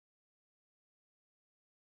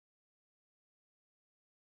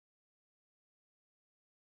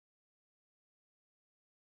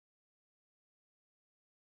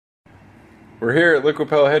We're here at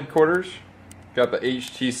Liquipel headquarters. Got the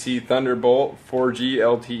HTC Thunderbolt 4G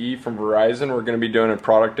LTE from Verizon we're going to be doing a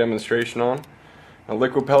product demonstration on. Now,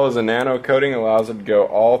 Liquipel is a nano coating, allows it to go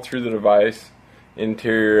all through the device,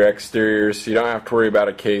 interior, exterior, so you don't have to worry about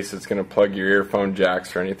a case that's going to plug your earphone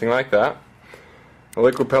jacks or anything like that. Now,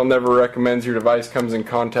 Liquipel never recommends your device comes in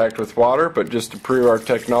contact with water, but just to prove our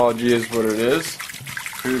technology is what it is,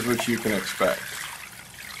 here's what you can expect.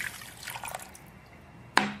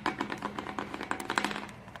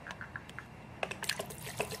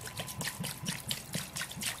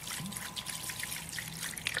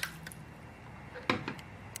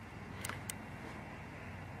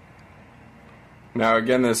 Now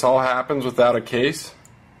again, this all happens without a case,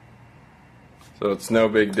 so it's no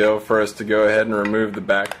big deal for us to go ahead and remove the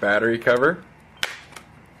back battery cover.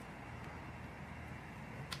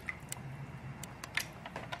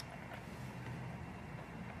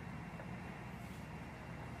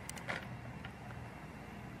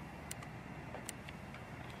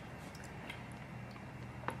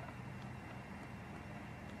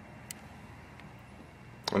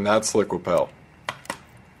 And that's Liquipel.